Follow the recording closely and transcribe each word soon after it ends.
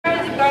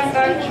we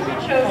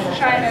chose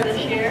China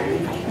this year.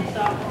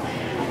 So,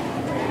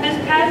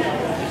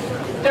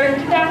 during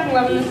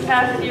 2011, this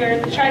past year,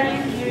 the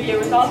Chinese New Year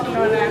was also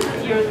known as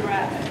the Year of the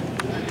Rabbit.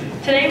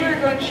 Today we are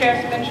going to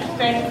share some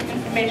interesting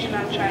information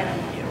on China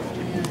with you.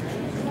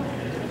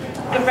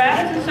 The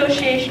rabbit's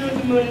association with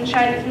the moon in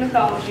Chinese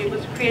mythology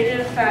was created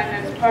as a sign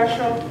as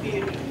partial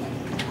beauty.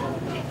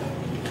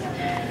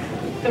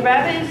 The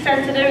rabbit is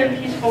sensitive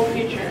and peaceful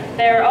creature.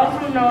 They are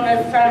also known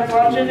as a sign of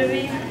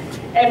longevity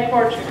and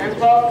fortune, as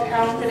well as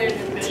talented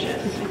and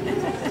ambitious.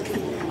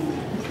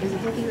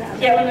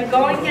 Yet when the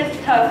going gets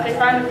tough, they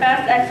find a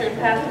fast exit and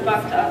pass the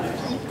buck to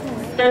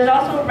others. There is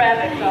also a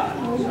rabbit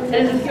god.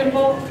 It is a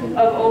symbol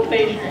of old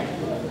Beijing.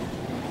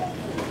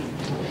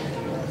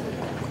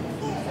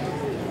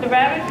 The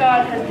rabbit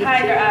god has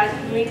tiger eyes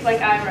and leaf-like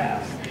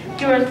eyebrows.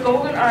 He wears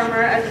golden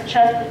armor as a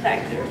chest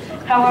protector.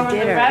 However,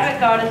 the rabbit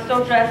god is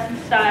still dressed in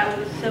style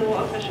with civil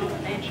officials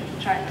in ancient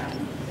China.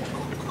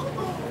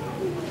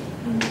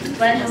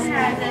 Legend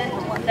has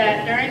it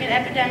that during an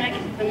epidemic,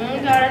 the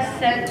moon goddess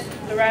sent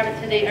the rabbit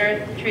to the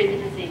earth to treat the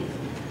disease.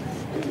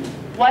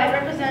 White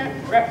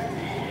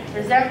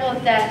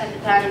resembled death at the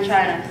time in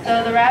China,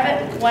 so the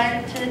rabbit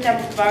went to the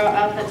temple to borrow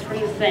outfits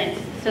from the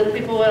saints so the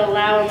people would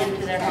allow him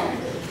into their homes.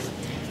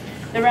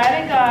 The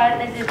rabbit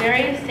god is a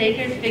very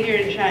sacred figure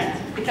in China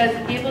because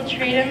the people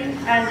treat him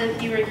as if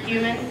he were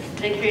human.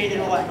 They created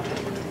a what?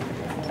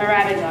 A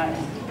rabbit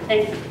goddess.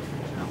 Thank you.